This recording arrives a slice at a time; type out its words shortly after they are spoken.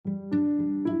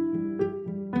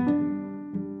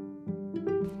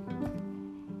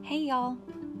y'all.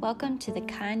 Welcome to the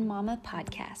Kind Mama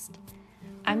podcast.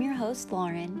 I'm your host,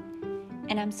 Lauren,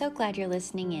 and I'm so glad you're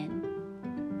listening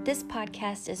in. This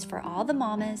podcast is for all the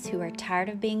mamas who are tired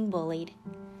of being bullied,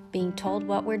 being told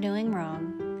what we're doing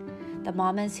wrong, the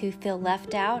mamas who feel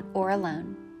left out or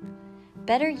alone.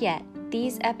 Better yet,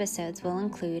 these episodes will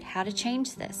include how to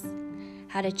change this,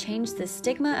 how to change the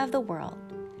stigma of the world,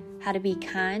 how to be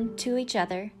kind to each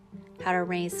other, how to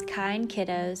raise kind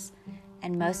kiddos,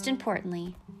 and most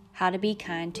importantly, how to be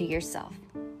kind to yourself.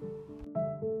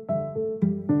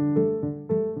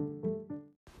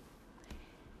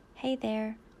 Hey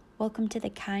there, welcome to the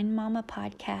Kind Mama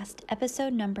podcast,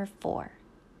 episode number 4.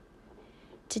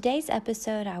 Today's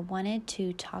episode, I wanted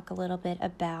to talk a little bit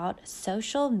about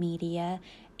social media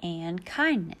and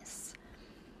kindness.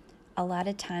 A lot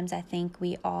of times I think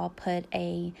we all put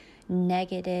a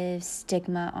negative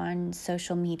stigma on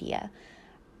social media.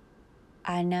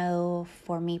 I know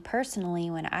for me personally,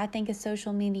 when I think of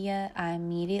social media, I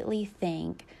immediately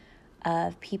think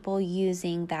of people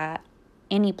using that,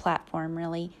 any platform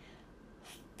really,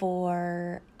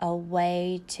 for a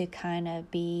way to kind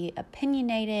of be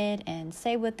opinionated and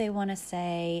say what they want to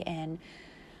say and,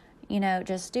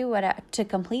 just do to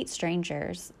complete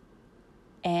strangers.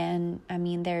 And I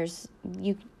mean,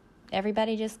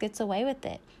 everybody just gets away with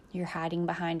it. You're hiding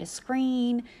behind a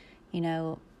screen,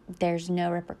 there's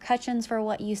no repercussions for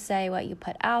what you say, what you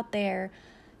put out there.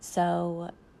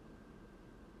 So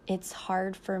it's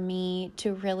hard for me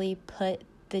to really put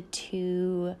the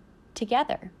two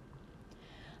together.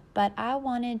 But I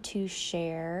wanted to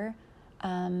share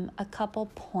a couple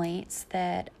points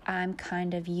that I'm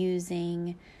kind of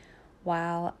using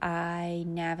while I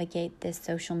navigate this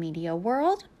social media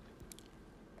world.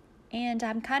 And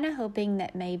I'm kind of hoping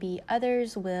that maybe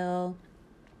others will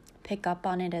pick up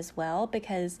on it as well,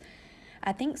 because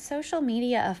I think social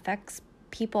media affects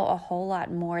people a whole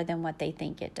lot more than what they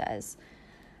think it does.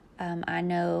 I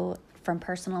know from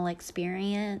personal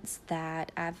experience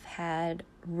that I've had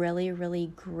really,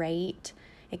 really great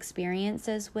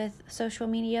experiences with social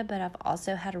media, but I've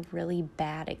also had really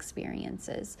bad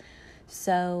experiences.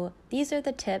 So these are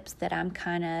the tips that I'm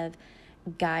kind of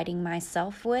guiding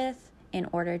myself with in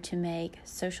order to make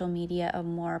social media a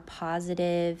more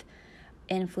positive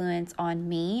influence on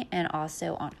me and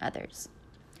also on others.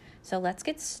 So let's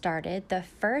get started. The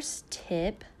first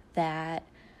tip that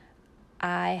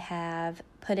I have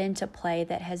put into play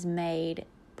that has made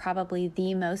probably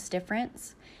the most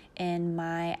difference in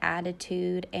my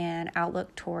attitude and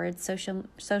outlook towards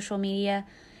social media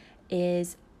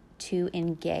is to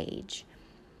engage.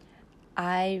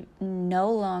 I no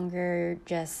longer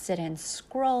just sit and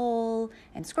scroll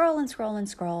and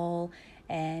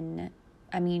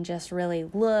just really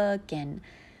look and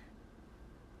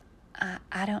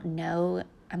I don't know.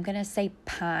 I'm going to say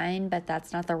pine, but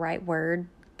that's not the right word.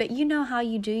 But you know how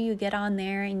you do. You get on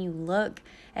there and you look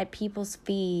at people's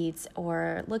feeds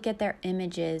or look at their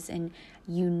images and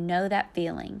you know that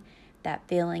feeling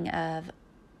of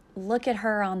look at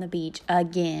her on the beach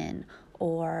again,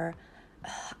 or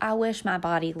I wish my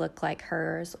body looked like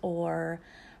hers, or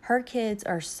her kids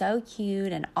are so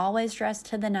cute and always dressed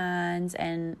to the nines,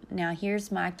 and now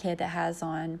here's my kid that has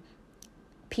on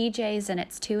PJs and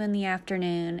it's 2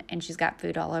 p.m. and she's got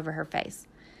food all over her face.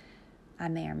 I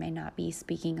may or may not be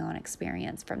speaking on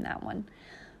experience from that one.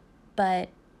 But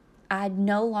I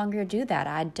no longer do that.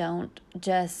 I don't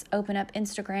just open up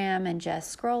Instagram and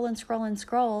just scroll.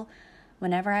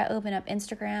 Whenever I open up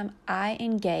Instagram, I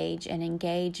engage, and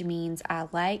engage means I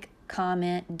like,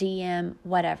 comment, DM,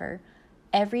 whatever.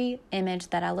 Every image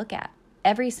that I look at,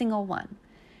 every single one.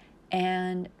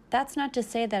 And that's not to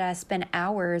say that I spend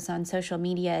hours on social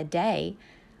media a day,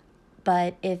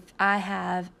 but if I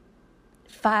have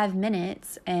 5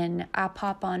 minutes and I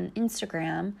pop on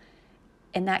Instagram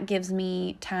and that gives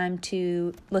me time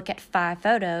to look at 5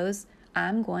 photos,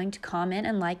 I'm going to comment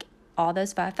and like all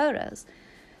those 5 photos.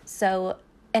 So,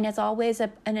 and it's always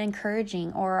an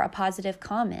encouraging or a positive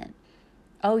comment.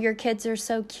 Oh, your kids are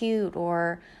so cute,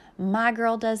 or my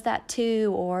girl does that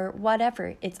too, or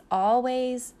whatever. It's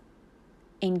always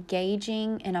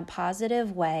engaging in a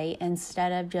positive way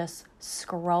instead of just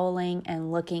scrolling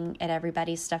and looking at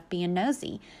everybody's stuff being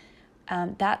nosy.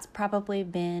 That's probably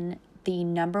been the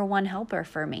number one helper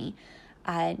for me.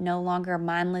 I no longer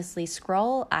mindlessly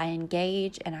scroll. I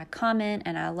engage and I comment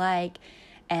and I like,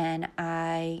 and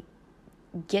I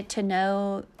get to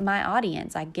know my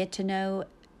audience. I get to know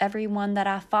everyone that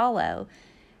I follow,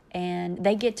 and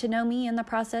they get to know me in the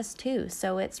process too.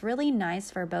 So it's really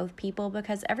nice for both people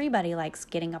because everybody likes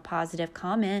getting a positive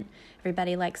comment.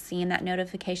 Everybody likes seeing that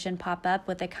notification pop up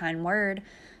with a kind word.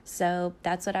 So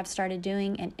that's what I've started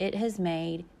doing, and it has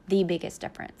made the biggest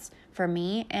difference for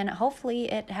me, and hopefully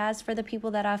it has for the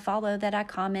people that I follow that I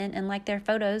comment and like their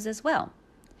photos as well.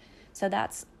 So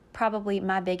that's probably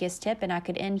my biggest tip, and I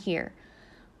could end here.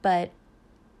 But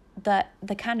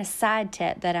the kind of side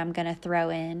tip that I'm going to throw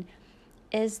in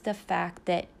is the fact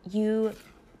that you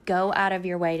go out of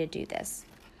your way to do this.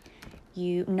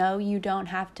 You know you don't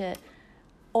have to,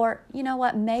 or you know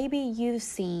what, maybe you've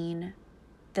seen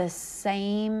the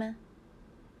same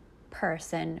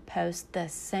person post the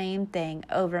same thing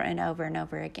over and over and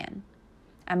over again.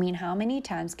 I mean, how many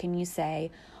times can you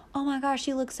say, oh my gosh,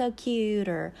 you look so cute,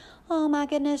 or oh my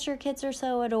goodness, your kids are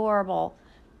so adorable?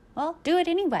 Well, do it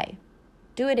anyway.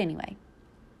 Do it anyway.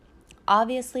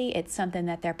 Obviously, it's something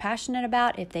that they're passionate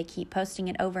about if they keep posting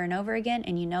it over and over again,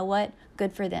 and you know what?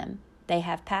 Good for them. They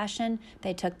have passion.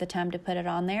 They took the time to put it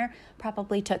on there.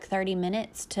 Probably took 30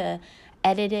 minutes to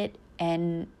edit it.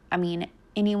 And I mean,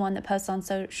 anyone that posts on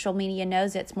social media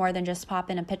knows it's more than just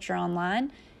popping a picture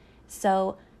online.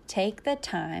 So take the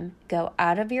time, go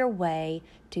out of your way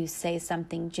to say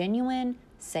something genuine,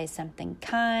 say something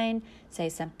kind, say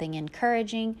something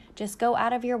encouraging. Just go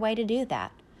out of your way to do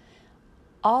that.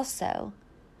 Also,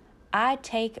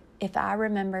 if I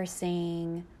remember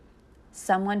seeing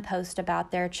someone post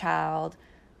about their child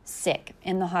sick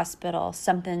in the hospital,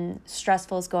 something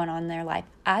stressful is going on in their life,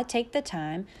 I take the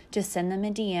time to send them a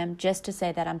DM just to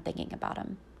say that I'm thinking about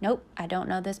them. Nope, I don't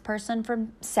know this person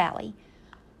from Sally,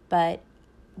 but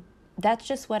that's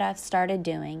just what I've started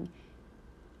doing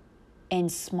in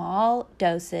small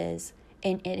doses,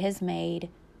 and it has made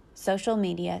social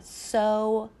media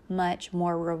so much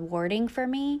more rewarding for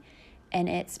me, and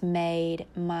it's made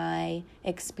my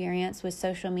experience with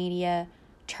social media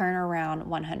turn around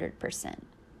 100%.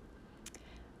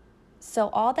 So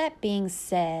all that being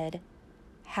said,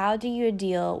 how do you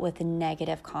deal with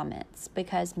negative comments?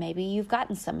 Because maybe you've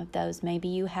gotten some of those. Maybe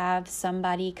you have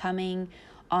somebody coming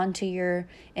onto your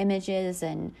images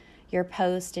and your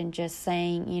post and just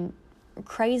saying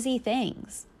crazy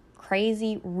things,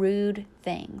 crazy, rude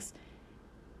things.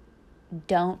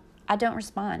 I don't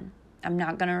respond. I'm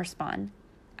not going to respond.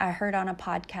 I heard on a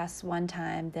podcast one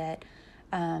time that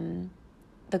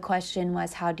the question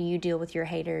was, how do you deal with your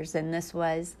haters? And this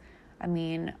was,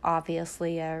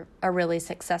 obviously a really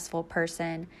successful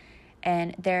person.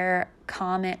 And their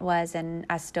comment was, and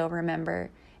I still remember,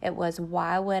 it was,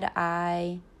 why would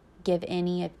I give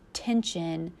any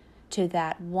attention to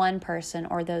that one person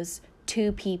or those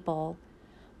two people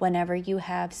whenever you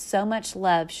have so much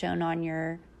love shown on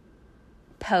your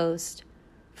post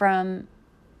from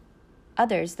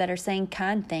others that are saying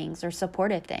kind things or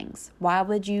supportive things? Why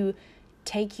would you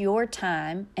take your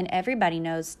time, and everybody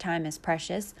knows time is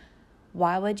precious,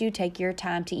 why would you take your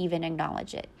time to even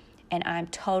acknowledge it? And I'm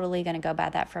totally going to go by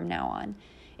that from now on.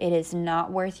 It is not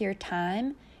worth your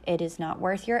time. It is not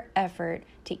worth your effort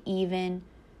to even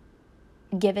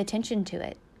give attention to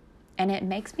it. And it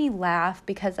makes me laugh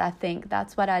because I think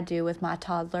that's what I do with my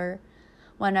toddler.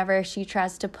 Whenever she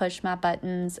tries to push my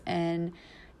buttons and,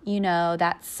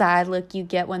 that side look you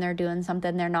get when they're doing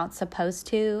something they're not supposed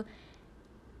to.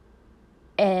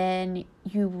 And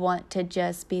you want to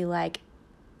just be like,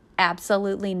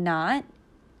 absolutely not.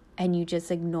 And you just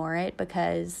ignore it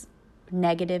because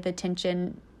negative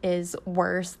attention is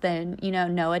worse than,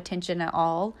 no attention at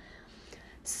all.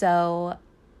 So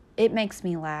it makes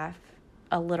me laugh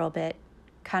a little bit,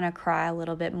 kind of cry a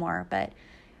little bit more, but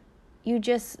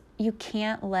you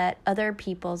can't let other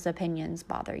people's opinions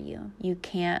bother you. You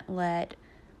can't let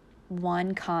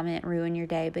one comment ruin your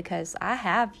day, because I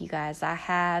have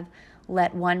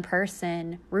let one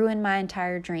person ruin my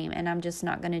entire dream, and I'm just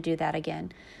not going to do that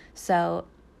again. So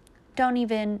don't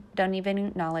even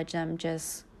acknowledge them.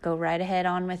 Just go right ahead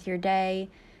on with your day.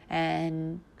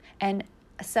 And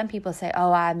some people say,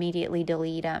 oh, I immediately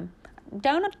delete them.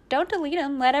 Don't delete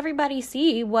them. Let everybody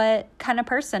see what kind of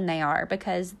person they are,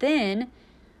 because then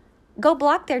go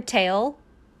block their tail,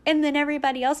 and then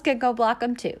everybody else can go block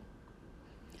them too.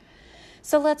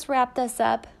 So let's wrap this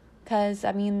up, because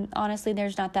honestly,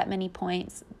 there's not that many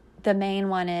points. The main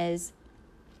one is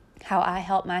how I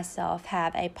help myself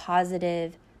have a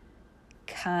positive,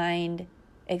 kind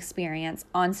experience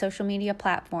on social media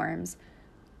platforms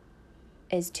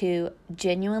is to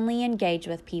genuinely engage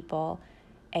with people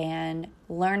and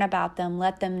learn about them,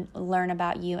 let them learn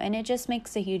about you, and it just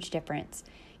makes a huge difference.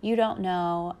 You don't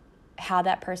know how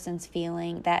that person's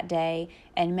feeling that day,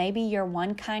 and maybe your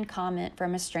one kind comment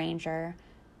from a stranger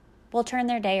will turn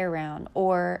their day around.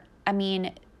 Or,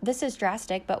 this is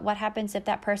drastic, but what happens if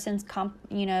that person's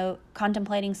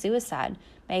contemplating suicide?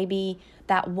 Maybe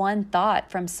that one thought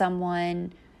from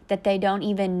someone that they don't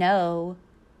even know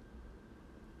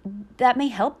that may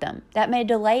help them. That may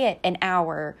delay it an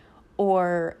hour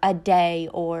or a day,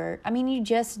 or, I mean, you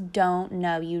just don't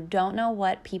know. You don't know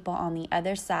what people on the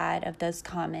other side of those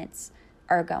comments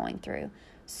are going through.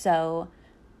 So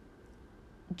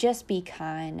just be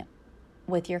kind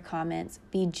with your comments.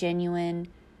 Be genuine.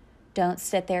 Don't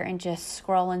sit there and just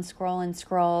scroll and scroll and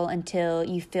scroll until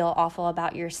you feel awful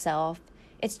about yourself.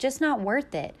 It's just not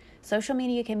worth it. Social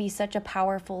media can be such a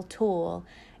powerful tool,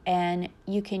 and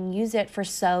you can use it for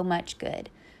so much good.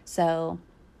 So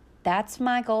that's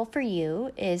my goal for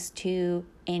you, is to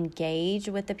engage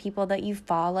with the people that you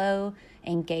follow,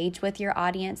 engage with your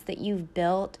audience that you've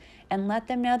built, and let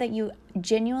them know that you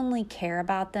genuinely care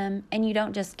about them and you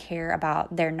don't just care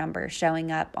about their numbers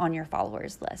showing up on your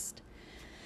followers list.